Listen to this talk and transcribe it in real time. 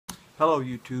Hello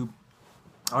YouTube.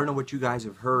 I don't know what you guys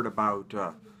have heard about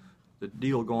the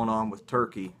deal going on with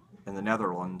Turkey and the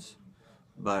Netherlands,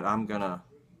 but I'm gonna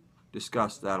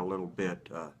discuss that a little bit.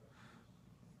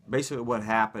 Basically what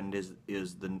happened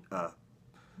is the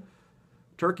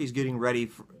Turkey's getting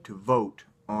ready to vote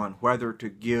on whether to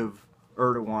give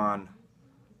Erdogan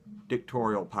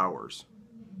dictatorial powers.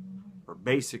 Or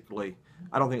basically,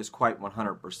 I don't think it's quite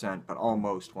 100%, but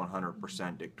almost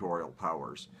 100% dictatorial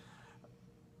powers.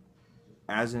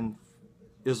 As in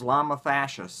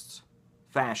Islamofascists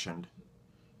fashioned,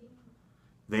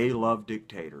 they love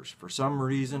dictators. For some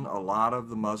reason, a lot of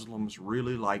the Muslims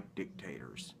really like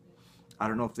dictators. I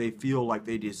don't know if they feel like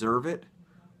they deserve it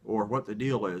or what the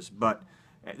deal is, but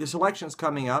this election's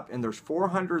coming up and there's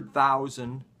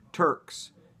 400,000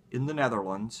 Turks in the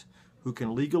Netherlands who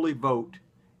can legally vote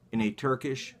in a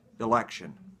Turkish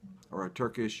election, or a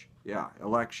Turkish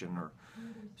election.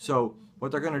 So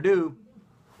what they're going to do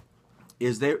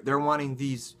is they're wanting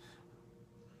these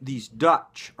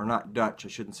Dutch, or not Dutch, I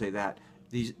shouldn't say that,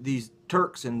 these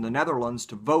Turks in the Netherlands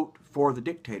to vote for the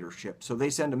dictatorship. So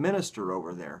they send a minister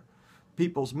over there,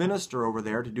 people's minister over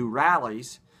there, to do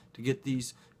rallies to get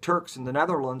these Turks in the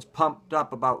Netherlands pumped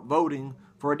up about voting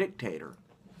for a dictator.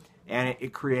 And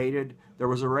it created, there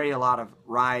was already a lot of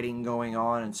rioting going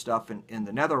on and stuff in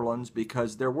the Netherlands,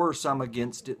 because there were some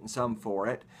against it and some for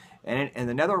it. And in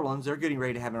the Netherlands, they're getting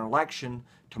ready to have an election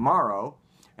tomorrow,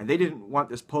 and they didn't want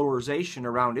this polarization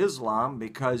around Islam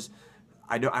because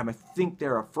I think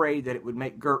they're afraid that it would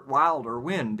make Geert Wilder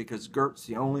win, because Geert's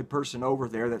the only person over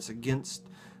there that's against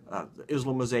the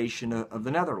Islamization of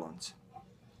the Netherlands.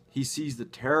 He sees the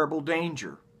terrible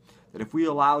danger that if we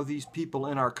allow these people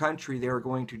in our country, they're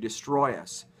going to destroy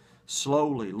us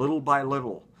slowly, little by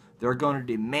little. They're going to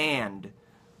demand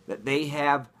that they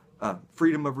have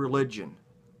freedom of religion.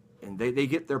 And they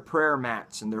get their prayer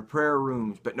mats and their prayer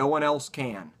rooms, but no one else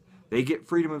can. They get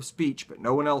freedom of speech, but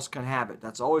no one else can have it.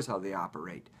 That's always how they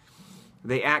operate.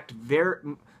 They act very...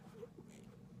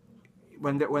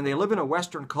 When they live in a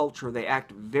Western culture, they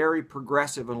act very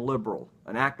progressive and liberal,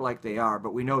 and act like they are,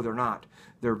 but we know they're not.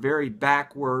 They're very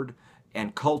backward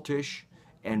and cultish,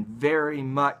 and very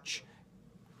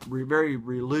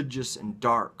religious and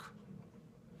dark.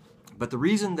 But the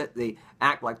reason that they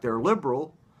act like they're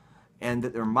liberal and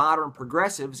that they're modern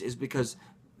progressives is because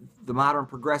the modern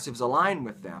progressives align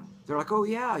with them. They're like, oh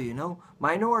yeah, you know,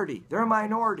 minority. They're a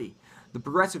minority. The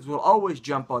progressives will always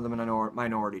jump on the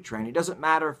minority train. It doesn't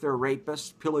matter if they're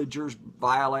rapists, pillagers,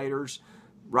 violators,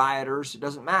 rioters. It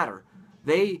doesn't matter.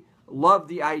 They love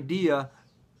the idea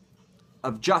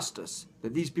of justice,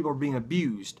 that these people are being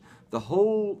abused. The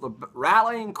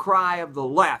rallying cry of the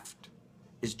left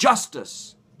is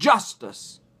justice,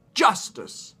 justice,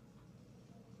 justice.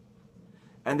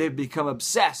 And they've become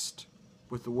obsessed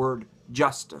with the word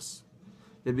justice.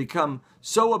 They've become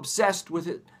so obsessed with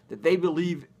it that they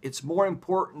believe it's more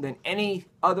important than any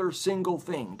other single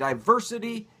thing.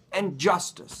 Diversity and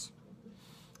justice.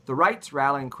 The right's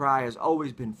rallying cry has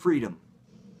always been freedom.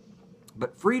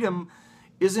 But freedom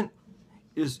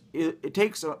it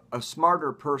takes a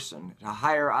smarter person, a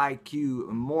higher IQ,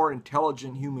 a more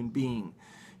intelligent human being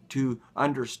to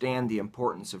understand the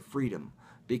importance of freedom.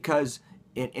 Because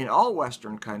in all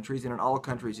Western countries, and in all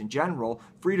countries in general,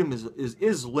 freedom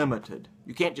is limited.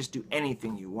 You can't just do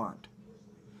anything you want.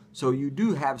 So you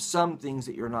do have some things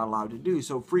that you're not allowed to do.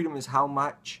 So freedom is how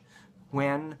much,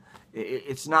 when.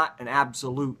 It's not an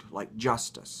absolute like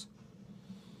justice.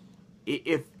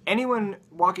 If anyone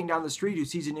walking down the street who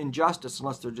sees an injustice,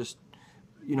 unless they're just,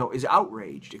 is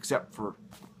outraged, except for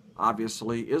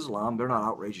obviously Islam, they're not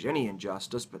outraged at any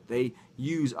injustice, but they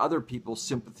use other people's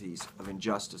sympathies of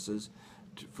injustices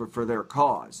for their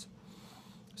cause.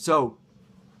 So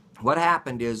what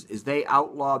happened is they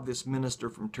outlawed this minister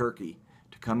from Turkey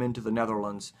to come into the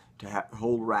Netherlands to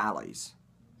hold rallies,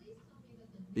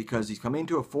 because he's coming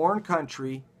to a foreign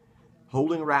country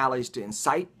holding rallies to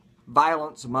incite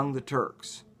violence among the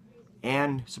Turks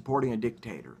and supporting a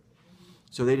dictator.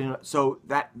 So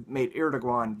that made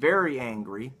Erdogan very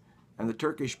angry, and the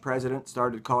Turkish president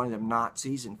started calling them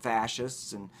Nazis and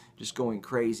fascists and just going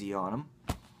crazy on them.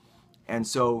 And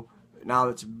so now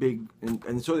it's big,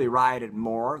 and so they rioted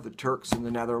more. The Turks in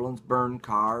the Netherlands burned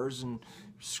cars and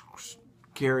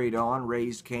carried on,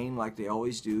 raised Cain like they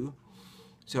always do.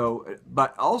 So,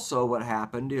 but also what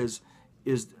happened is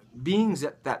being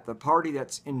that the party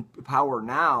that's in power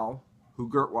now, who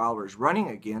Geert Wilder is running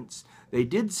against, they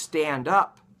did stand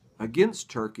up against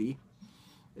Turkey.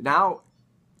 Now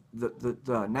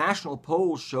the national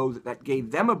polls show that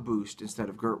gave them a boost instead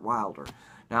of Geert Wilder.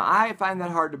 Now, I find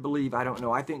that hard to believe. I don't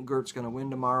know. I think Geert's going to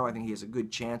win tomorrow. I think he has a good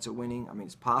chance of winning. I mean,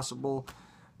 it's possible.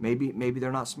 Maybe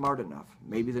they're not smart enough.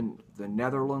 Maybe the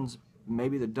Netherlands,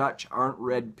 maybe the Dutch aren't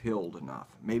red-pilled enough.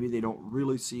 Maybe they don't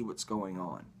really see what's going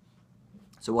on.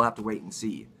 So we'll have to wait and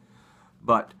see.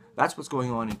 But that's what's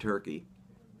going on in Turkey.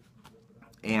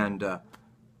 And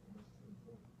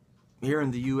here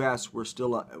in the U.S., we're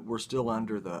still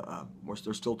under the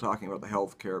they're still talking about the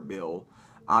health care bill.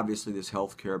 Obviously, this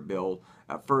health care bill.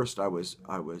 At first, I was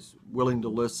willing to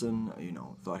listen. You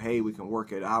know, thought, hey, we can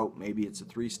work it out. Maybe it's a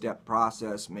 3-step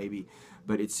process. Maybe,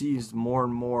 but it seems more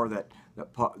and more that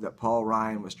Paul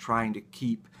Ryan was trying to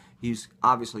keep. He's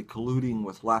obviously colluding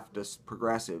with leftist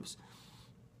progressives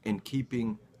in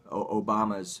keeping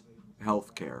Obama's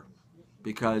health care,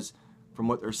 because from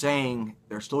what they're saying,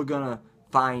 they're still gonna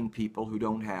find people who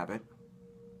don't have it,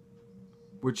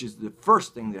 which is the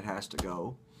first thing that has to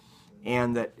go,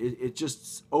 and that it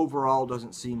just overall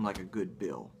doesn't seem like a good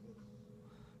bill.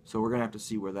 So we're gonna have to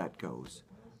see where that goes.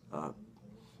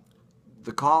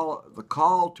 The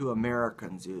call to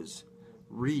Americans is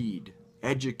read,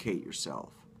 educate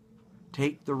yourself,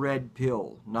 take the red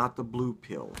pill, not the blue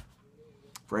pill.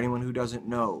 For anyone who doesn't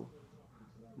know,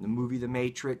 in the movie The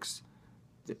Matrix,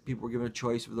 that people were given a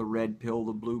choice of the red pill,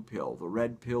 the blue pill. The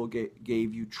red pill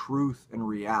gave you truth and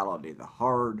reality, the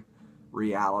hard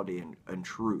reality and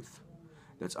truth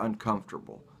that's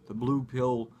uncomfortable. The blue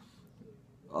pill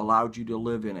allowed you to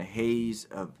live in a haze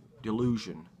of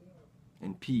delusion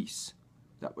and peace.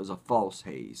 That was a false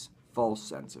haze, false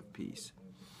sense of peace.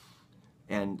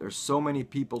 And there's so many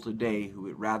people today who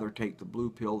would rather take the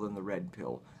blue pill than the red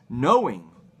pill,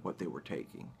 knowing what they were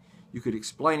taking. You could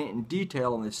explain it in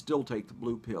detail and they still take the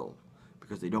blue pill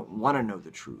because they don't want to know the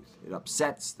truth. It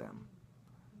upsets them.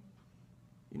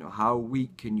 You know, how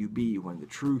weak can you be when the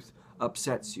truth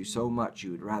upsets you so much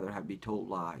you would rather be told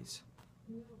lies?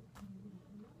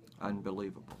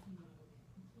 Unbelievable.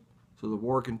 So the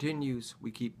war continues. We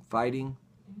keep fighting.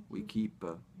 We keep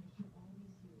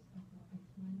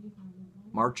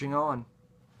marching on.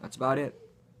 That's about it.